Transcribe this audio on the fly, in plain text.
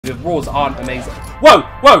the rewards aren't amazing. Whoa,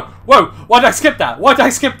 whoa, whoa! Why did I skip that? Why did I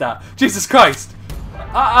skip that? Jesus Christ!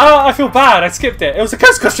 I feel bad. I skipped it. It was a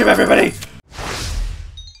ghost costume, everybody.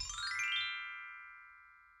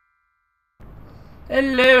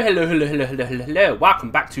 Hello, hello, hello, hello, hello, hello, hello.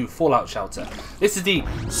 Welcome back to Fallout Shelter. This is the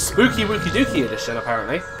Spooky Wookie Dookie edition,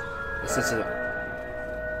 apparently. Is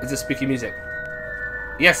it spooky music?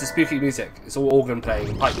 Yes, it's spooky music. It's all organ playing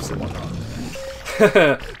and pipes and whatnot.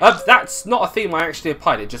 That's not a theme I actually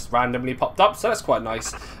applied. It just randomly popped up, so that's quite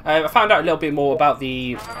nice. I found out a little bit more about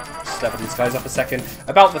the... Just level these guys up a second.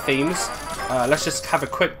 About the themes. Let's just have a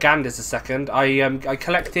quick ganders a second. I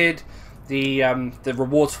collected the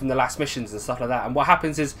rewards from the last missions and stuff like that, and what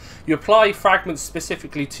happens is you apply fragments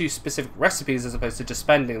specifically to specific recipes as opposed to just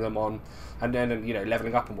spending them on and then, you know,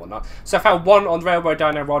 leveling up and whatnot. So I found one on Railroad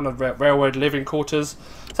Dino, one on Railroad Living Quarters.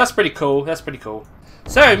 So that's pretty cool. That's pretty cool.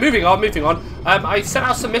 So moving on. I sent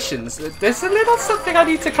out some missions. There's a little something I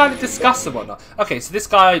need to kind of discuss and whatnot. Okay, so this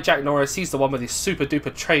guy Jack Norris, he's the one with his super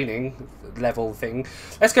duper training level thing.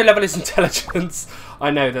 Let's go level his intelligence. I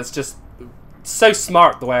know, that's just so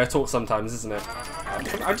smart the way I talk sometimes, isn't it?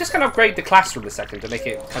 I'm just going to upgrade the classroom a second to make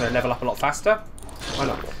it kind of level up a lot faster. Why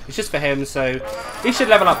not? It's just for him, so he should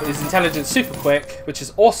level up his intelligence super quick, which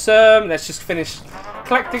is awesome. Let's just finish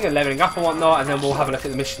collecting and leveling up and whatnot, and then we'll have a look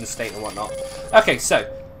at the mission state and whatnot. Okay, so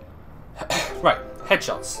right,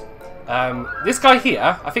 headshots. This guy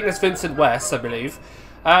here, I think that's Vincent West, I believe.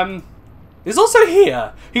 Is also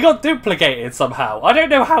here. He got duplicated somehow. I don't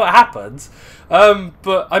know how it happened,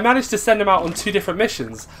 but I managed to send him out on 2 different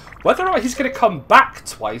missions. Whether or not he's going to come back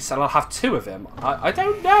twice and I'll have 2 of him, I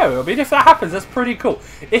don't know. I mean, if that happens, that's pretty cool.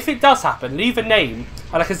 If it does happen, leave a name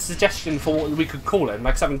and like a suggestion for what we could call him,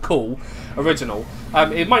 like something cool, original.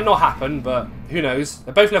 It might not happen, but who knows?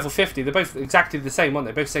 They're both level 50. They're both exactly the same, aren't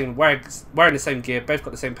they? Both wearing the same gear, both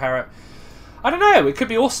got the same parrot. I don't know. It could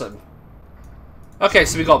be awesome. Okay,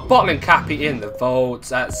 so we got Bottle and Cappy in the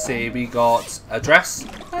vault. Let's see, we got a dress.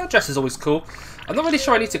 Dress is always cool. I'm not really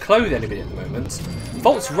sure I need to clothe anybody at the moment.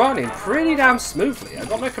 Vault's running pretty damn smoothly. I've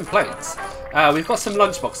got no complaints. We've got some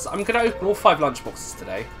lunchboxes. I'm going to open all 5 lunchboxes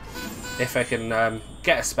today, if I can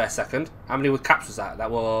get a spare second. How many caps was that?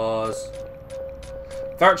 That was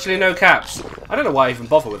virtually no caps. I don't know why I even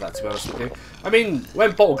bother with that, to be honest with you. I mean,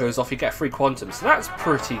 when Bottle goes off, you get a free quantum, so that's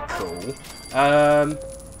pretty cool.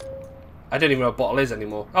 I don't even know what Bottle is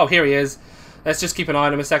anymore. Oh, here he is. Let's just keep an eye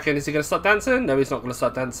on him a second. Is he going to start dancing? No, he's not going to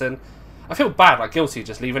start dancing. I feel bad, like guilty,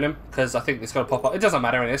 just leaving him, because I think it's going to pop up. It doesn't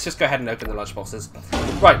matter anyway. Let's just go ahead and open the lunchboxes.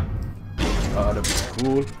 Right. Oh, that'd be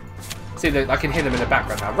cool. See, I can hear them in the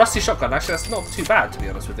background now. Rusty shotgun. Actually, that's not too bad, to be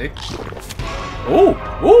honest with you. Ooh.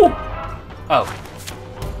 Ooh. Oh.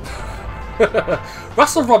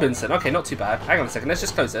 Russell Robinson. Okay, not too bad. Hang on a second. Let's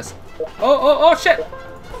just close this. Oh, shit.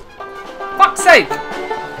 Fuck's sake.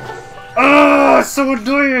 Oh, it's so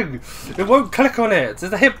annoying! It won't click on it. The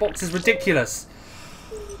hitbox is ridiculous.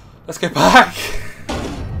 Let's go back.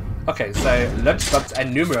 Okay, so lunchbox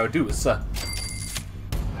and numero dos.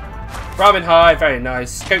 Ramen High, very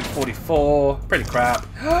nice. Scope 44, pretty crap.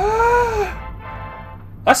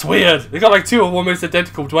 That's weird. They got like 2 almost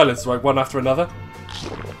identical dwellers, right, one after another.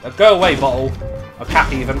 Now go away, Bottle. Or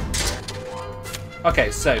Cap even.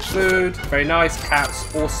 Okay, so food, very nice.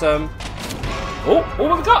 Caps, awesome. Oh, what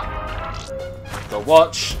have we got? Go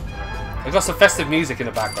watch. I've got some festive music in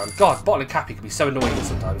the background. God, Bottle and Cappy can be so annoying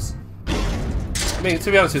sometimes. I mean,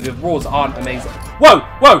 to be honest with you, the rewards aren't amazing. Whoa,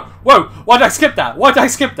 whoa, whoa! Why did I skip that? Why did I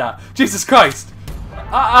skip that? Jesus Christ!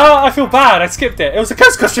 I feel bad. I skipped it. It was a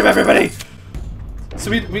ghost costume, everybody.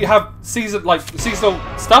 So we have seasonal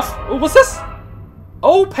stuff. Oh, what's this?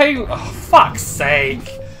 Oh, pain. Oh, fuck's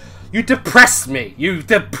sake! You depressed me. You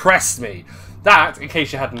depressed me. That, in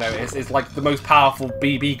case you hadn't noticed, is like the most powerful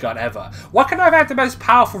BB gun ever. Why couldn't I have had the most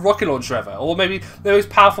powerful rocket launcher ever? Or maybe the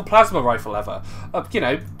most powerful plasma rifle ever? You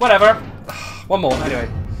know, whatever. One more, anyway.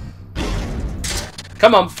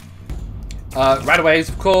 Come on. Radaways,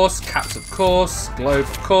 of course. Caps, of course. Globe,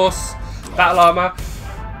 of course. Battle armor.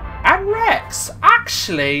 And Rex.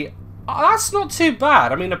 Actually, that's not too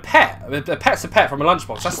bad. I mean, a pet's a pet from a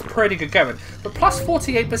lunchbox. That's pretty good going. But plus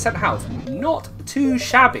 48% health, not too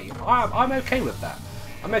shabby. I'm okay with that.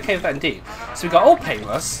 I'm okay with that indeed. So we've got All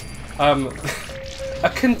Painless.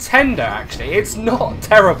 A contender, actually. It's not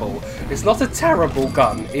terrible. It's not a terrible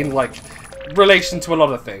gun in, like, relation to a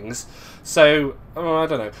lot of things. So, I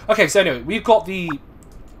don't know. Okay, so anyway, we've got the...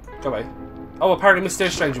 Go away. Oh, apparently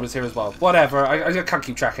Mysterious Stranger was here as well. Whatever. I can't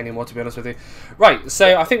keep track anymore, to be honest with you. Right,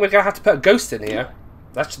 so I think we're going to have to put a ghost in here.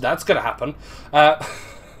 That's going to happen.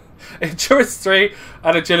 Endurance 3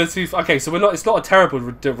 and Agility... Okay, so it's not a terrible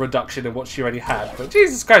reduction in what she already had. But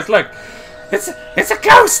Jesus Christ, look. It's a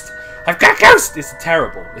ghost! I've got a ghost! It's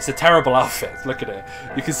a terrible outfit. Look at it.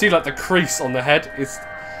 You can see like the crease on the head. It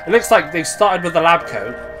looks like they started with the lab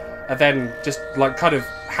coat and then just like kind of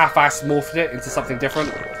half-assed morphed it into something different.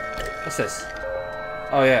 What's this?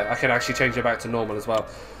 Oh yeah, I can actually change it back to normal as well.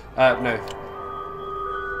 No.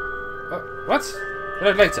 What?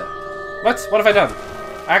 Reload later. What? What have I done?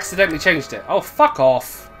 I accidentally changed it. Oh, fuck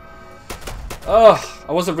off. Ugh,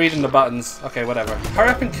 I wasn't reading the buttons. Okay, whatever. Hurry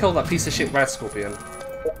up and kill that piece of shit red scorpion.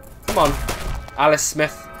 Come on. Alice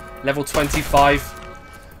Smith, level 25,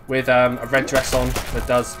 with a red dress on that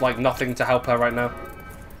does like nothing to help her right now.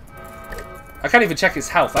 I can't even check its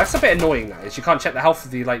health. That's a bit annoying, that is. You can't check the health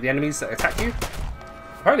of the enemies that attack you.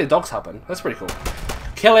 Apparently the dog's helping. That's pretty cool.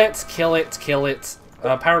 Kill it, kill it, kill it.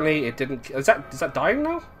 Apparently it didn't... Is that dying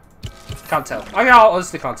now? Can't tell. I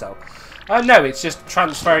honestly can't tell. No, it's just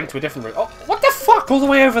transferring to a different route. Oh, what the fuck? All the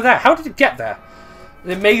way over there. How did it get there?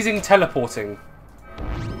 The amazing teleporting.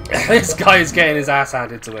 This guy is getting his ass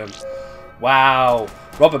handed to him. Wow.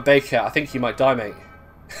 Robert Baker, I think you might die, mate.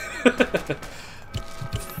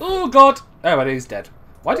 Oh, God. Oh, and he's dead.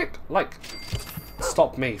 Why did it, like,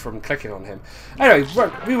 stop me from clicking on him? Anyway,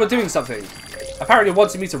 we were doing something. Apparently it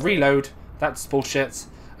wanted me to reload. That's bullshit.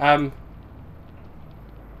 There.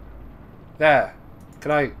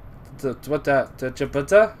 Can I...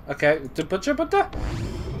 Okay.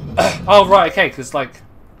 Oh, right, okay, because, like,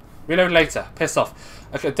 reload later. Piss off.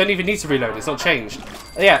 Okay, don't even need to reload. It's not changed.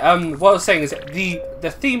 Yeah, what I was saying is that the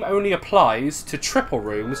theme only applies to triple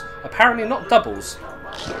rooms, apparently not doubles.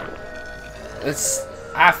 It's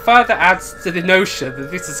further adds to the notion that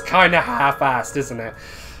this is kind of half-assed, isn't it?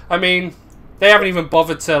 I mean... They haven't even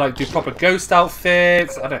bothered to like do proper ghost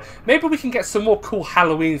outfits. I don't know. Maybe we can get some more cool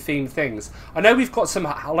Halloween themed things. I know we've got some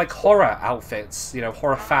like horror outfits, you know,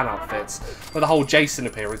 horror fan outfits for the whole Jason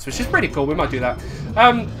appearance, which is pretty cool. We might do that.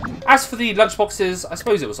 As for the lunchboxes, I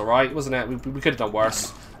suppose it was alright, wasn't it? We could have done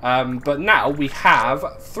worse. But now we have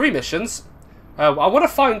 3 missions. I want to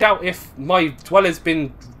find out if my dweller's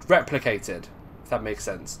been replicated, if that makes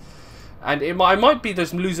sense. And I might be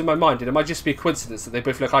just losing my mind, and it might just be a coincidence that they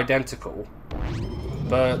both look identical.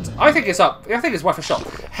 But I think it's up. I think it's worth a shot.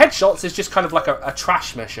 Headshots is just kind of like a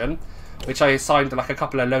trash mission, which I assigned like a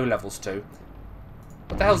couple of low levels to.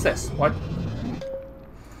 What the hell's this? What?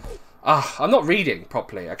 I'm not reading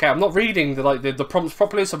properly. Okay, I'm not reading the prompts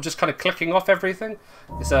properly, so I'm just kind of clicking off everything.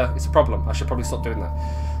 It's a problem. I should probably stop doing that.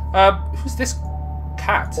 Who's this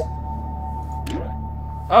cat?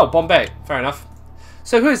 Oh, Bombay. Fair enough.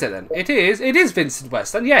 So who is it then? It is Vincent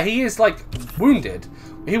West, and yeah, he is like wounded.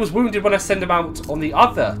 He was wounded when I sent him out on the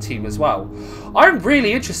other team as well. I'm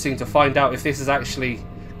really interested to find out if this is actually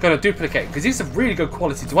going to duplicate, because he's a really good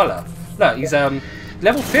quality dweller. Look, he's level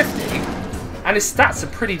 50, and his stats are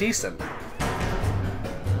pretty decent.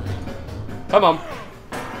 Come on.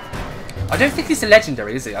 I don't think he's a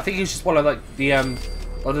legendary, is he? I think he's just one of like the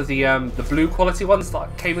blue quality ones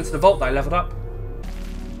that came into the vault that I leveled up.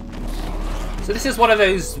 So this is one of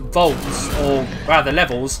those vaults, or rather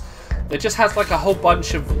levels, that just has like a whole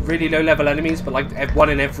bunch of really low level enemies, but like one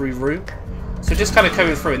in every room. So just kind of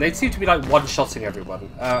going through, and they seem to be like one-shotting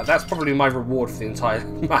everyone. That's probably my reward for the entire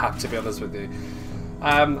map, to be honest with you.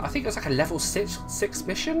 I think it was like a level 6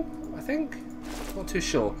 mission, I think? Not too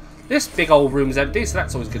sure. This big old room's empty, so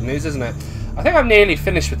that's always good news, isn't it? I think I'm nearly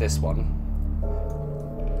finished with this one.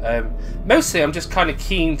 Mostly I'm just kind of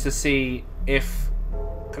keen to see if...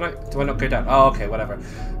 Do I not go down? Oh, okay, whatever.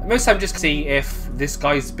 Most time, just see if this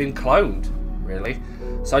guy's been cloned, really.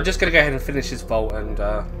 So I'm just going to go ahead and finish this vault and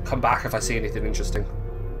come back if I see anything interesting.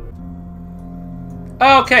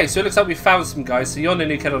 Okay, so it looks like we found some guys. So you're the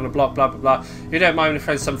new kid on the block, blah, blah, blah. You don't mind if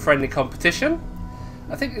there's some friendly competition?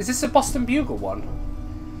 I think, is this a Boston Bugle one?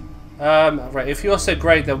 Right, if you're so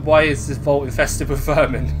great, then why is this vault infested with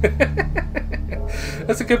vermin?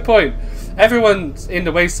 That's a good point. Everyone's in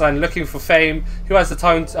the wasteland looking for fame. Who has the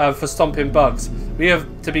time for stomping bugs? We have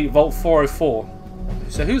to beat Vault 404.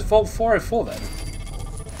 So who's Vault 404 then?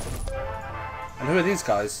 And who are these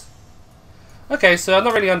guys? Okay, so I'm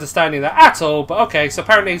not really understanding that at all. But okay, so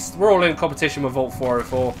apparently we're all in competition with Vault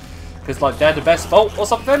 404 because like they're the best vault or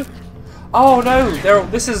something. Oh no,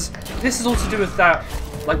 this is all to do with that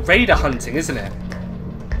like raider hunting, isn't it?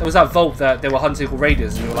 There was that vault that they were hunting called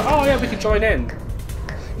raiders, and you were like, oh yeah, we could join in.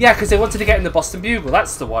 Yeah, because they wanted to get in the Boston Bugle.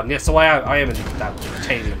 That's the one. Yeah, so I am in that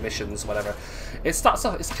chain of missions, whatever. It starts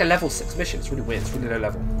off. It's like a level 6 mission. It's really weird. It's really low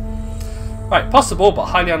level. Right, possible, but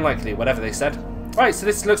highly unlikely. Whatever they said. Right, so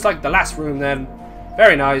this looks like the last room then.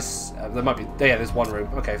 Very nice. There might be. Yeah, there's one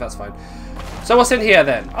room. Okay, that's fine. So what's in here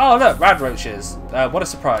then? Oh look, rad roaches. What a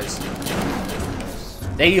surprise.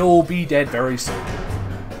 They'll all be dead very soon.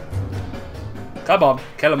 Come on,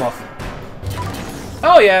 kill him off.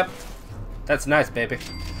 Oh yeah, that's nice, baby.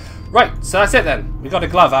 Right, so that's it then. We got a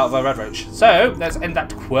glove out of a red roach. So let's end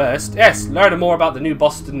that quest. Yes, learn more about the new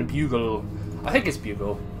Boston Bugle. I think it's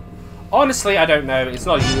Bugle. Honestly, I don't know. It's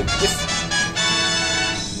not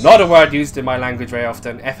not a word used in my language very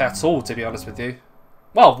often, if at all, to be honest with you.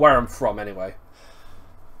 Well, where I'm from, anyway.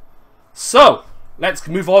 So, let's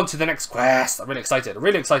move on to the next quest. I'm really excited. I'm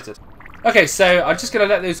really excited. Okay, so I'm just going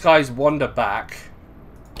to let those guys wander back.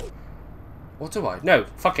 What do I? No,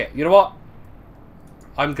 fuck it. You know what?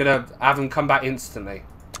 I'm going to have them come back instantly.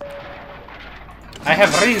 I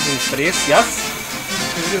have reasons for this, yes?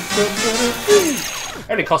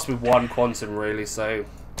 It only cost me 1 quantum, really, so...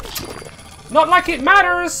 Not like it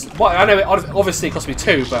matters! Well, I know it obviously cost me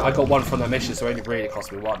 2, but I got 1 from that mission, so it only really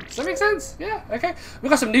cost me 1. Does that make sense? Yeah, okay.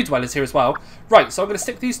 We've got some new dwellers here as well. Right, so I'm going to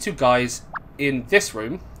stick these 2 guys in this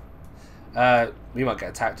room. We might get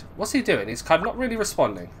attacked. What's he doing? He's kind of not really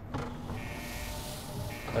responding.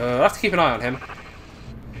 I'll have to keep an eye on him.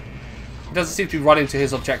 He doesn't seem to be running to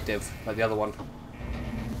his objective, like the other one.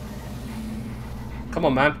 Come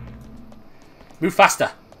on, man. Move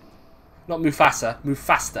faster. Not move faster, move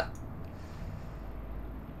faster.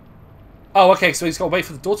 Oh, okay, so he's got to wait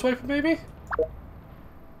for the door to open, maybe?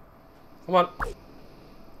 Come on.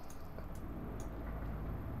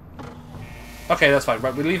 Okay, that's fine.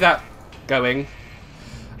 Right, we'll leave that going.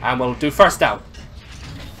 And we'll do first down.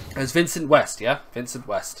 It's Vincent West, yeah? Vincent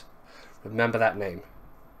West. Remember that name.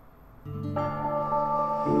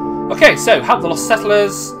 Okay, so, help the lost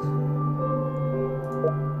settlers.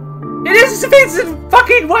 It is Vincent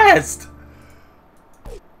fucking West!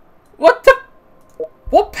 What the...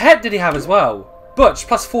 What pet did he have as well? Butch,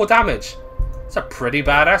 plus 4 damage. That's a pretty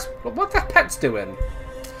badass... What the pet's doing?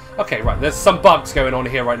 Okay, right, there's some bugs going on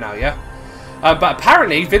here right now, yeah? But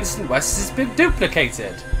apparently, Vincent West has been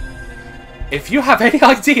duplicated. If you have any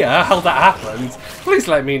idea how that happened, please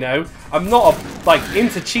let me know. I'm not,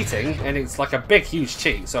 into cheating, and it's like a big, huge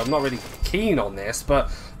cheat, so I'm not really keen on this,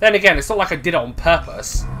 but then again, it's not like I did it on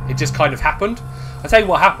purpose. It just kind of happened. I'll tell you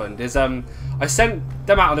what happened is, I sent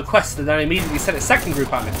them out on a quest, and then I immediately sent a second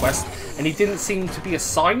group out on a quest, and he didn't seem to be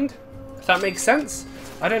assigned, if that makes sense.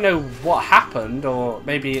 I don't know what happened, or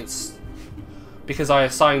maybe it's because I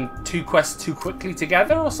assigned 2 quests too quickly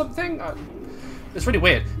together or something. It's really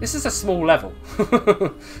weird. This is a small level.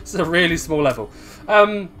 This is a really small level.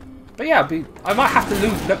 But yeah, I might have to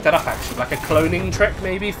look that up actually, like a cloning trick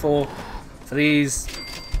maybe for these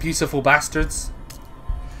beautiful bastards.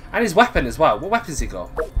 And his weapon as well. What weapon's he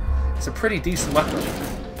got? It's a pretty decent weapon.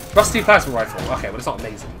 Rusty plasma rifle. Okay, well it's not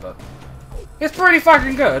amazing, but it's pretty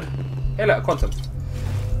fucking good. Hey look, a quantum.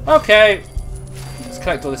 Okay. Let's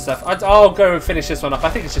collect all this stuff. I'll go and finish this one up. I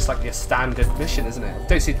think it's just like your standard mission, isn't it? I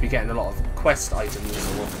don't seem to be getting a lot of quest items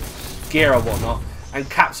or gear or whatnot. And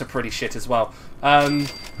caps are pretty shit as well. I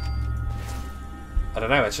don't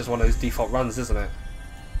know, it's just one of those default runs, isn't it?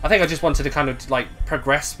 I think I just wanted to kind of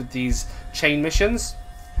progress with these chain missions.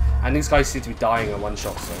 And these guys seem to be dying in one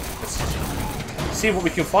shot, so let's just see what we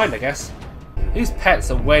can find, I guess. These pets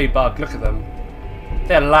are way bugged, look at them.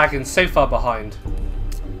 They're lagging so far behind.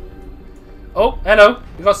 Oh, hello.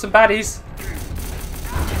 We got some baddies.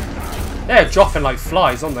 They're dropping like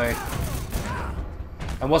flies, aren't they?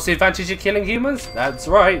 And what's the advantage of killing humans? That's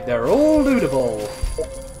right, they're all lootable.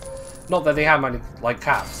 Not that they have many,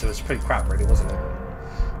 caps, so it's pretty crap, really, wasn't it?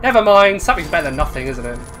 Never mind, something's better than nothing, isn't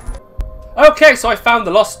it? Okay, so I found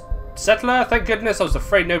the lost settler. Thank goodness, I was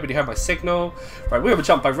afraid nobody heard my signal. Right, we were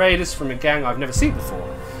jumped by raiders from a gang I've never seen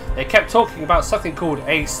before. They kept talking about something called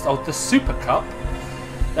the Super Cup.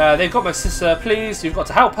 They've got my sister, please, you've got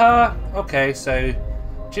to help her. Okay, so,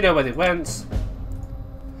 do you know where they went?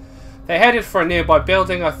 They headed for a nearby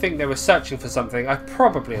building. I think they were searching for something.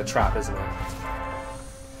 Probably a trap, isn't it?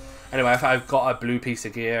 Anyway, I've got a blue piece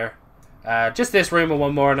of gear. Just this room and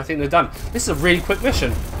one more, and I think they're done. This is a really quick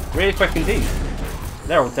mission. Really quick indeed.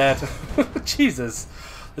 They're all dead. Jesus.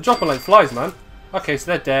 They're dropping like flies, man. Okay, so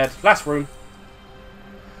they're dead. Last room.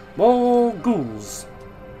 More ghouls.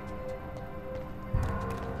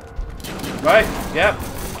 Right, yep.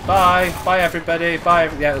 Bye. Bye, everybody. Bye.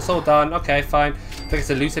 Yeah, it's all done. Okay, fine. Do I get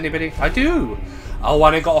to loot anybody? I do. Oh,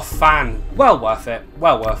 and I got a fan. Well worth it.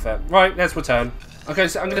 Well worth it. Right, let's return. Okay,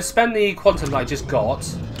 so I'm going to spend the quantum that I just got.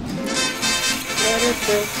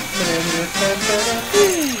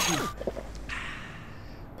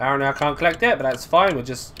 Apparently I can't collect it, but that's fine. We'll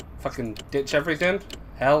just fucking ditch everything.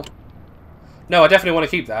 Hell. No, I definitely want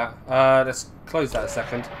to keep that. Let's close that a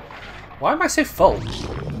second. Why am I so full?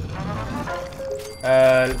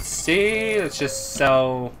 Let's see. Let's just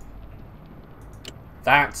sell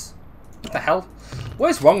that. What the hell? What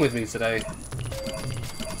is wrong with me today?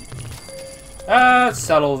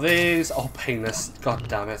 Sell all these. Oh, painless. God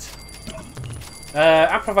damn it.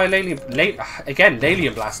 Amplify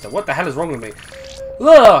Lalium Blaster. What the hell is wrong with me?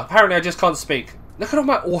 Ugh, apparently I just can't speak. Look at all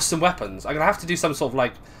my awesome weapons. I'm gonna have to do some sort of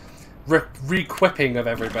like re-equipping of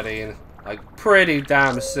everybody and like pretty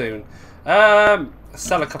damn soon.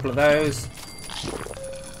 Sell a couple of those.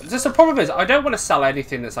 Just the problem is I don't want to sell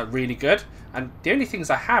anything that's like really good, and the only things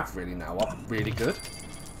I have really now are really good.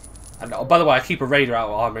 And oh, by the way, I keep a Raider out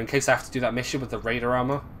of armor in case I have to do that mission with the Raider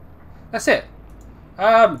armor. That's it.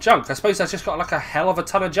 Junk. I suppose I just got like a hell of a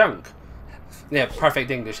ton of junk. Yeah, perfect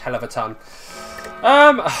English. Hell of a ton.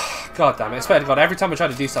 God damn it. I swear to God, every time I try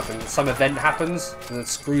to do something, some event happens and it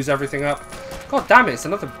screws everything up. God damn it, it's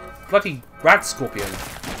another bloody rad scorpion.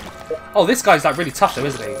 Oh, this guy's like really tough though,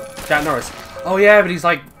 isn't he? Jack Norris. Oh yeah, but he's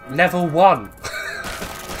like level 1.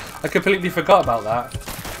 I completely forgot about that.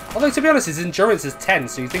 Although, to be honest, his endurance is 10,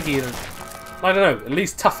 so you think he'd, I don't know, at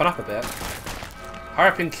least toughen up a bit. Hurry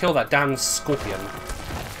up and kill that damn scorpion.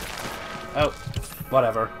 Oh,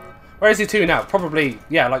 whatever. Where is he to now? Probably,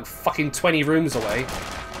 yeah, like fucking 20 rooms away.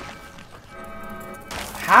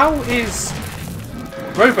 How is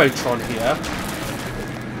Robotron here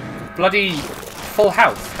bloody full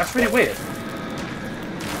health? That's really weird.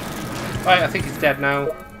 Right, I think he's dead now.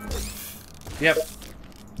 Yep.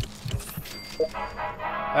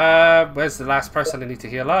 Where's the last person I need to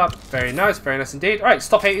heal up? Very nice indeed. Alright,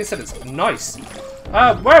 stop 8 incidents. Nice.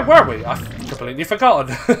 Where were we? I've completely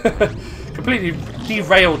forgotten. Completely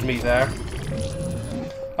derailed me there.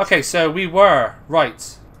 Okay, so we were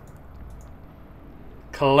right.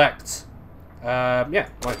 Collect. Yeah,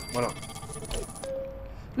 why not?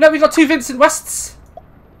 Look, we got 2 Vincent Wests.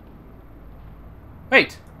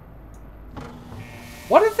 Wait.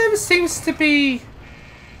 One of them seems to be...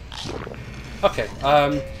 Okay,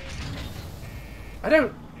 I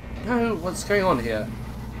don't know what's going on here.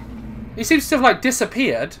 He seems to have, like,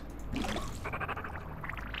 disappeared.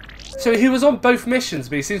 So he was on both missions,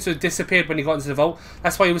 but he seems to have disappeared when he got into the vault.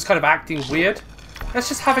 That's why he was kind of acting weird. Let's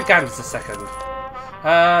just have a gander a second.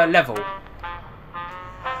 Level.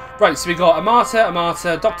 Right, so we got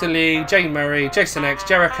Amata, Dr. Lee, Jane Murray, Jason X,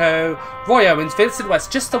 Jericho, Roy Owens, Vincent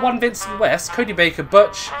West, just the one Vincent West, Cody Baker,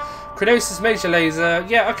 Butch, Chronosis, Major Laser.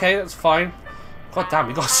 Yeah, okay, that's fine. God damn,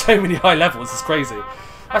 we got so many high levels, it's crazy.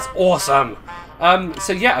 That's awesome.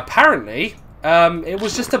 So yeah, apparently, it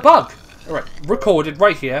was just a bug. Alright, recorded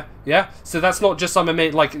right here, yeah? So that's not just some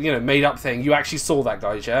made up thing. You actually saw that,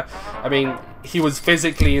 guys, yeah? I mean, he was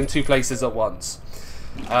physically in 2 places at once.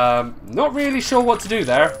 Not really sure what to do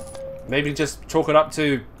there. Maybe just chalk it up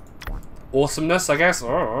to awesomeness, I guess.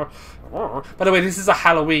 By the way, this is a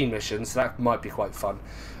Halloween mission, so that might be quite fun.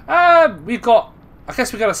 We've got... I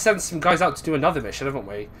guess we've got to send some guys out to do another mission, haven't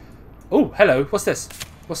we? Oh, hello. What's this?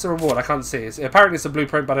 What's the reward? I can't see. Apparently it's a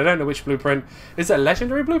blueprint, but I don't know which blueprint. Is it a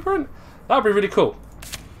legendary blueprint? That would be really cool.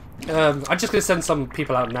 I'm just going to send some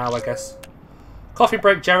people out now, I guess. Coffee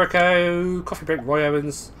Break Jericho. Coffee Break Roy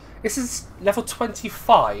Owens. This is level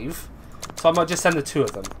 25, so I might just send the 2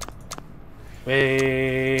 of them.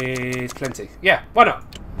 With plenty. Yeah, why not?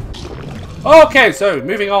 Okay, so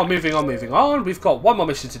moving on. We've got one more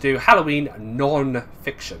mission to do. Halloween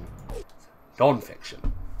non-fiction.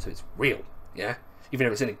 Non-fiction. So it's real, yeah? Even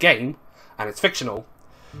if it's in a game, and it's fictional,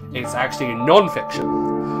 it's actually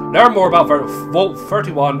non-fiction. Learn more about Vault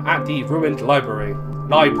 31 at the Ruined Library.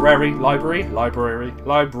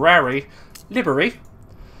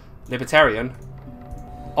 Libertarian.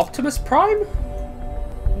 Optimus Prime?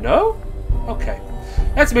 No? Okay.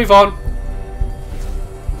 Let's move on.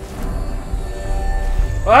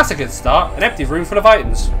 Well, that's a good start. An empty room full of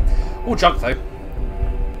items. All junk, though.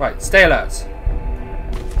 Right, stay alert.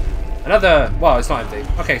 Another... Well, it's not empty.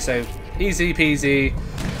 Okay, so easy peasy.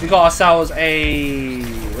 We got ourselves a...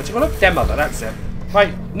 What do you call it? Demo, that's it.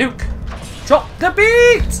 Right, nuke. Drop the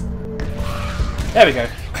beat! There we go.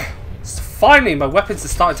 Finally, my weapons are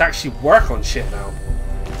starting to actually work on shit now.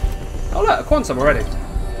 Oh look, a quantum already.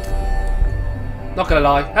 Not gonna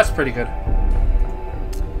lie, that's pretty good.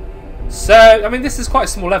 So, I mean, this is quite a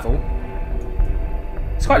small level.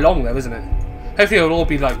 It's quite long though, isn't it? Hopefully it'll all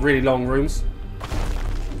be like really long rooms.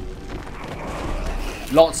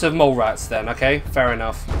 Lots of mole rats then, okay? Fair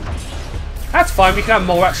enough. That's fine, we can have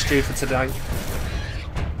mole rat stew for tonight.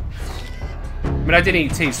 I mean, I didn't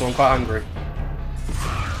eat tea, so I'm quite hungry.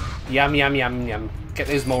 Yum, yum, yum, yum. Get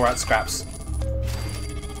those mole rat scraps.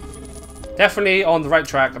 Definitely on the right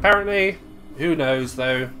track, apparently. Who knows,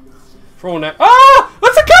 though. For all now. Ah!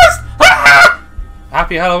 What's a ghost? Ah!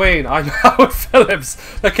 Happy Halloween. I'm Howard Phillips,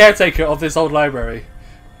 the caretaker of this old library.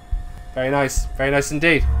 Very nice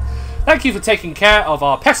indeed. Thank you for taking care of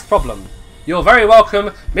our pest problem. You're very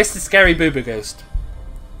welcome, Mr. Scary Boo Boo Ghost.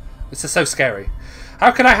 This is so scary. How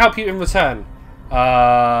can I help you in return?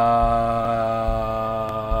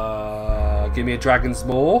 Give me a dragon's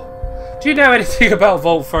maw. Do you know anything about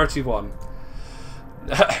Vault 31?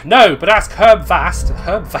 No, but ask Herb Vest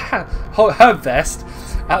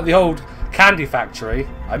at the old candy factory.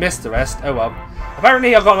 I missed the rest. Oh well.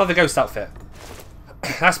 Apparently I've got another ghost outfit.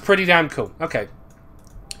 That's pretty damn cool. Okay.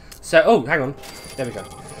 So, oh, hang on. There we go.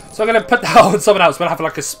 So I'm going to put that on someone else. We'll have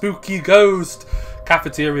like a spooky ghost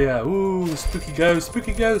cafeteria. Ooh, spooky ghost,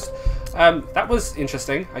 spooky ghost. That was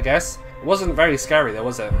interesting, I guess. It wasn't very scary though,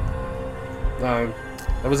 was it? No.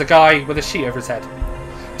 There was a guy with a sheet over his head.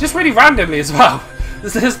 Just really randomly as well.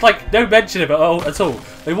 There's like no mention of it at all.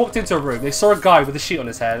 They walked into a room, they saw a guy with a sheet on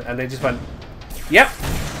his head, and they just went, yep,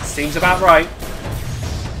 seems about right.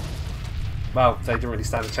 Well, they didn't really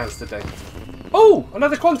stand a chance, did they? Oh,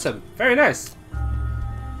 another quantum. Very nice.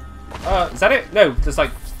 Is that it? No, there's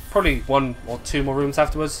like probably 1 or 2 more rooms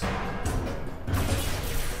afterwards.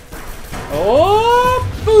 Oh,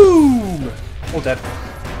 boom! All dead.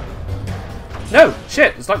 No,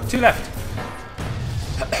 shit, there's like 2 left.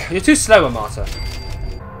 You're too slow, Marta.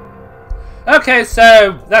 Okay,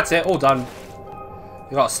 so that's it, all done.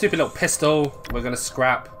 You got a stupid little pistol. We're gonna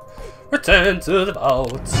scrap. Return to the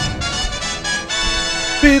vault.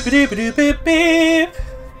 Beep, beep, beep, beep, beep.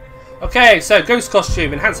 Okay, so ghost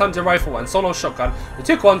costume, enhanced hunter rifle, and solo shotgun. The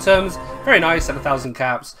 2 quantums, very nice, and 1,000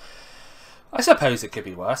 caps. I suppose it could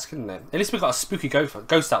be worse, couldn't it? At least we got a spooky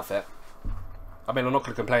ghost outfit. I mean, I'm not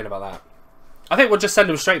gonna complain about that. I think we'll just send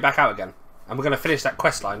them straight back out again, and we're gonna finish that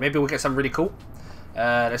quest line. Maybe we'll get something really cool.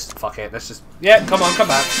 Let's fuck it. Let's just come on, come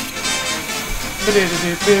back.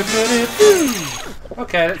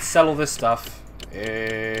 Okay, let's sell all this stuff.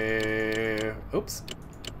 Oops.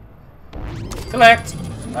 Collect.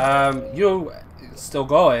 You still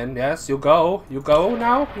going? Yes, you go. You go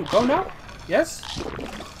now. You go now. Yes.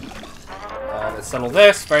 Let's sell all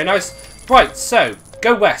this. Very nice. Right. So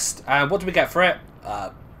go west. And what do we get for it?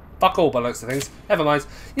 Fuck all by the looks of things. Never mind.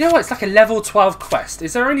 You know what? It's like a level 12 quest.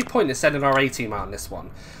 Is there any point in sending our A-team out on this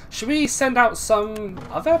one? Should we send out some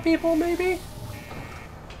other people, maybe?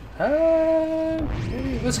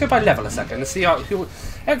 Let's go by level a second. Let's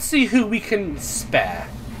see who we can spare.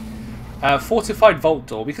 Fortified vault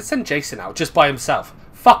door. We could send Jason out just by himself.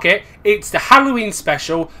 Fuck it. It's the Halloween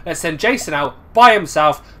special. Let's send Jason out by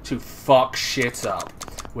himself to fuck shit up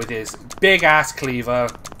with his big ass cleaver.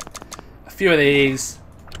 A few of these.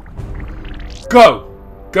 Go!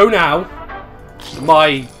 Go now!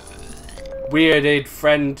 My weirded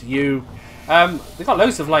friend, you. We've got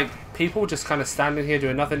loads of, like, people just kind of standing here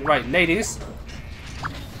doing nothing. Right, ladies.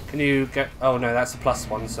 Can you get... Oh, no, that's a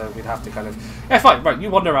 +1, so we'd have to kind of... Yeah, fine. Right, you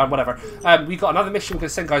wander around, whatever. We've got another mission. We're going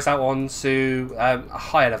to send guys out on to a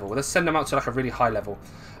higher level. Let's send them out to, like, a really high level.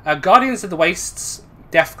 Guardians of the Wastes,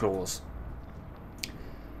 Deathclaws.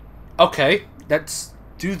 Okay, let's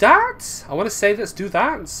do that. I want to say let's do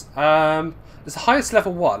that. It's the highest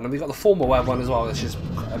level 1, and we've got the formal one as well, which is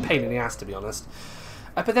a pain in the ass, to be honest.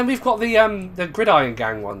 But then we've got the Gridiron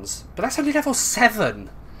Gang ones. But that's only level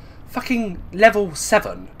 7. Fucking level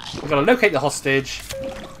 7. We're going to locate the hostage.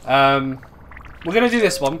 We're going to do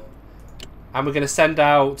this one. And we're going to send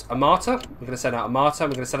out a martyr. We're going to send out a martyr.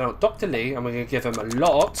 We're going to send out Dr. Lee. And we're going to give him a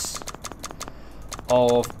lot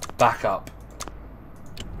of backup.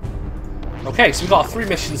 Okay, so we've got our 3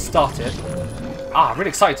 missions started. I'm really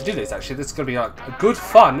excited to do this, actually. This is going to be a good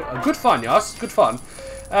fun. Yes. Good fun.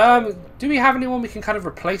 Do we have anyone we can kind of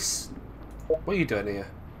replace? What are you doing here?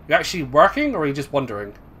 You actually working, or are you just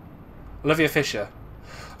wandering? Olivia Fisher.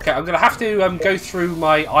 Okay, I'm going to have to go through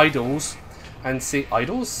my idols and see...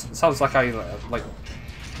 Idols? It sounds like I, like,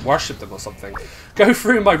 worship them or something. Go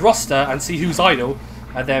through my roster and see who's idol,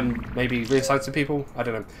 and then maybe reassign some people. I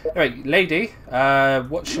don't know. Anyway, lady,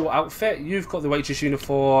 what's your outfit? You've got the waitress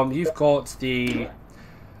uniform. You've got the...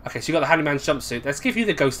 Okay, so you got the handyman's jumpsuit. Let's give you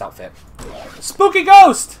the ghost outfit. Spooky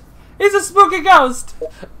ghost! It's a spooky ghost!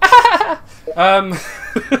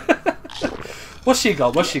 What's she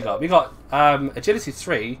got? What's she got? We got agility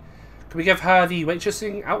 3. Can we give her the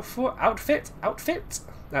waitressing outfit?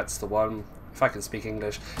 That's the one. If I can speak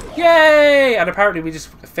English. Yay! And apparently we just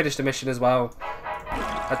finished the mission as well.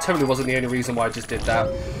 That totally wasn't the only reason why I just did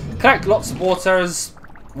that. Collect lots of waters.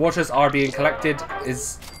 Waters are being collected.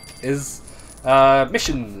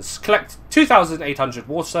 Missions. Collect 2,800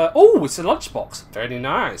 water. Oh, it's a lunchbox. Very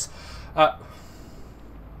nice.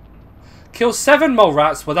 Kill 7 mole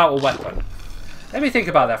rats without a weapon. Let me think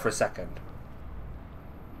about that for a second.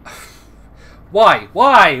 Why?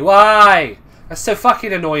 Why? That's so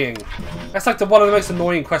fucking annoying. That's like one of the most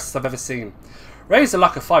annoying quests I've ever seen. Raise the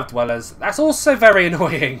luck of 5 dwellers. That's also very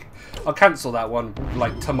annoying. I'll cancel that one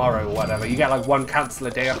like tomorrow or whatever. You get like 1 cancel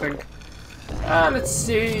a day, I think. Let's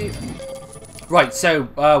see. Right, so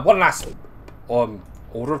one last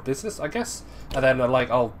order of business, I guess. And then like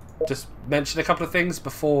I'll just mention a couple of things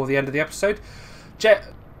before the end of the episode.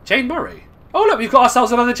 Jane Murray. Oh look, we've got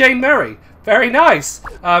ourselves another Jane Murray. Very nice.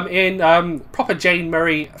 In proper Jane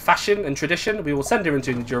Murray fashion and tradition, we will send her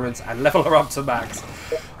into endurance and level her up to max.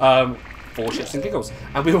 For shits and giggles.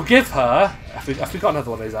 And we will give her... Have we got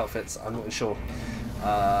another one of those outfits? I'm not sure.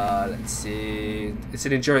 Let's see... It's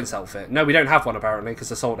an endurance outfit. No, we don't have one apparently because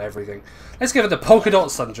I sold everything. Let's give her the polka dot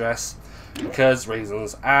sundress. Because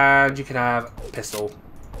reasons. And you can have a pistol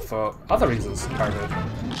for other reasons apparently.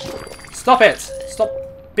 Stop it! Stop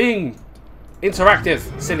being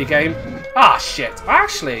interactive, silly game. Ah, shit.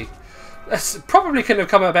 Actually, this probably couldn't have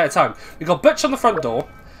come at a better time. We've got Butch on the front door.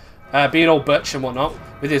 Being all Butch and whatnot,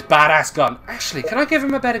 with his badass gun. Actually, can I give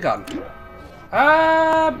him a better gun?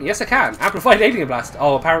 Yes I can. Amplified alien blast.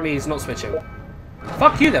 Oh, apparently he's not switching.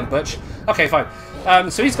 Fuck you then, Butch. Okay, fine.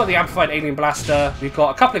 So he's got the amplified alien blaster. We've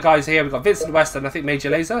got a couple of guys here. We've got Vincent West and I think Major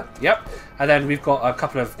Laser. Yep. And then we've got a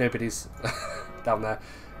couple of nobodies down there.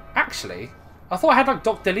 Actually, I thought I had like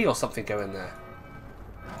Dr. Lee or something going there.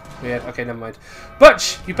 Weird. Okay, never mind.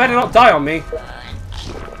 Butch, you better not die on me.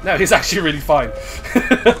 No, he's actually really fine.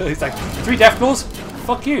 He's like, 3 death claws?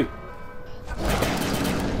 Fuck you.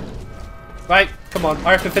 Right, come on.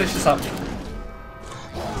 I reckon finish this up.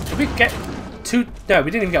 Did we get 2? No, we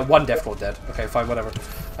didn't even get 1 death claw dead. Okay, fine, whatever.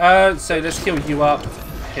 So let's heal you up.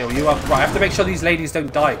 Heal you up. Right, I have to make sure these ladies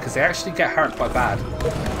don't die because they actually get hurt quite bad.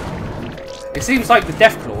 It seems like the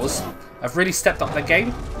death claws have really stepped up their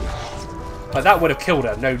game. Like, that would have killed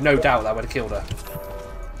her. No doubt that would have killed her.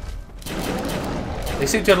 They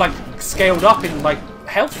seem to have like scaled up in like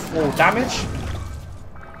health or damage.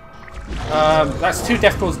 That's 2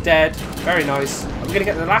 death claws dead. Very nice. Are we gonna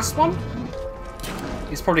get the last one?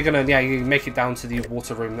 He's probably gonna make it down to the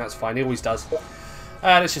water room. That's fine. He always does.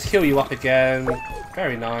 Let's just heal you up again.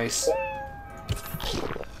 Very nice.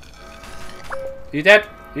 You dead?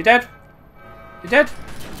 You dead? You dead?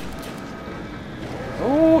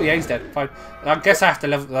 Oh yeah, he's dead. Fine. I guess I have to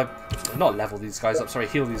level, not level these guys up. Sorry,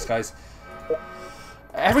 heal these guys.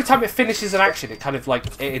 Every time it finishes an action, it kind of like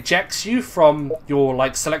it ejects you from your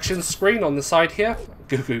like selection screen on the side here.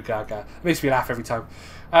 Goo goo gaga. It makes me laugh every time,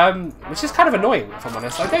 which is kind of annoying if I'm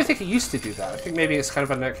honest. I don't think it used to do that. I think maybe it's kind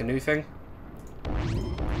of a new thing.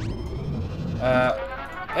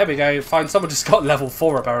 There we go. Fine. Someone just got level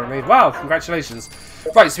 4 apparently. Wow, congratulations.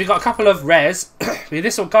 Right, so we got a couple of rares.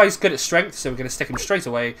 This one guy's good at strength, so we're going to stick him straight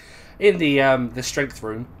away in the strength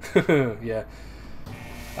room. Yeah.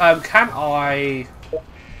 Can I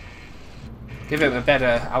give him a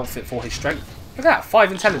better outfit for his strength? Look at that,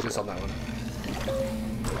 5 intelligence on that one.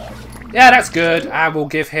 Yeah, that's good. And we'll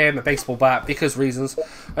give him a baseball bat because reasons.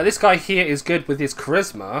 This guy here is good with his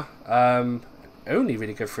charisma. Only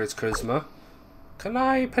really good for his charisma. Can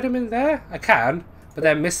I put him in there? I can. But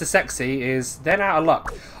then Mr. Sexy is then out of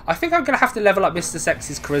luck. I think I'm going to have to level up Mr.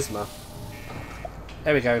 Sexy's charisma.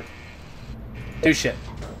 There we go. Do shit.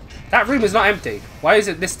 That room is not empty. Why is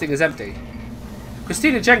it listing as empty?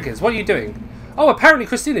 Christina Jenkins, what are you doing? Oh, apparently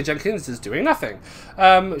Christina Jenkins is doing nothing.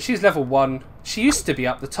 She's level 1. She used to be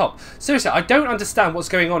up the top. Seriously, I don't understand what's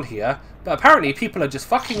going on here. But apparently people are just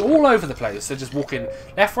fucking all over the place. They're just walking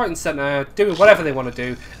left, right and centre, doing whatever they want to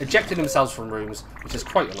do, ejecting themselves from rooms, which is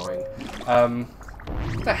quite annoying.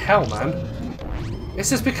 What the hell, man?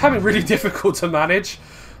 This is becoming really difficult to manage.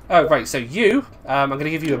 Oh, right, so you, I'm going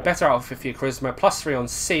to give you a better outfit for your charisma. +3 on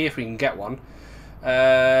C if we can get one.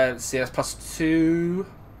 Let's see, that's +2.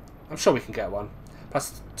 I'm sure we can get one.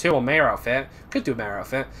 +2 on mayor outfit. Could do a mayor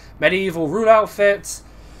outfit. Medieval rule outfit.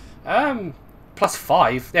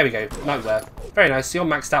 +5. There we go. Nightwear. Very nice. So you're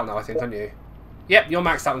maxed out now, I think, aren't you? Yep, you're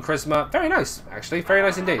maxed out on charisma. Very nice, actually. Very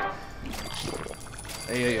nice indeed.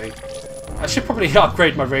 I should probably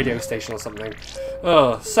upgrade my radio station or something.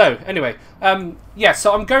 So, anyway. Yeah,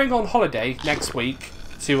 so I'm going on holiday next week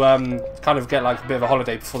to kind of get like a bit of a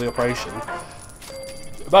holiday before the operation.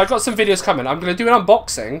 But I've got some videos coming. I'm going to do an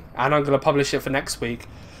unboxing and I'm going to publish it for next week.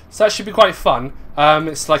 So that should be quite fun.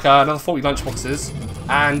 It's like another 40 lunchboxes.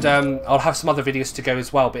 And I'll have some other videos to go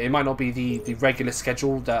as well. But it might not be the regular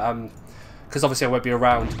schedule that because obviously I won't be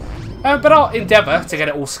around. But I'll endeavour to get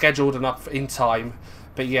it all scheduled and up in time.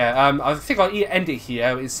 But yeah, I think I'll end it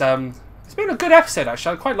here. It's been a good episode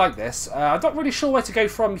actually. I quite like this. I'm not really sure where to go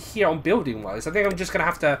from here on building wise. I think I'm just going to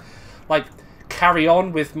have to like carry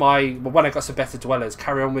on with my, well, when I got some better dwellers,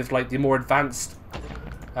 carry on with like the more advanced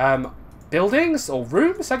buildings or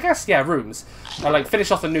rooms, I guess. Yeah, rooms. Like finish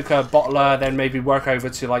off the nuka bottler, then maybe work over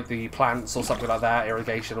to like the plants or something like that,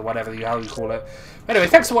 irrigation or whatever how you call it. Anyway,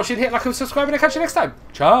 thanks for watching. Hit like and subscribe, and I'll catch you next time.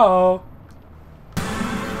 Ciao.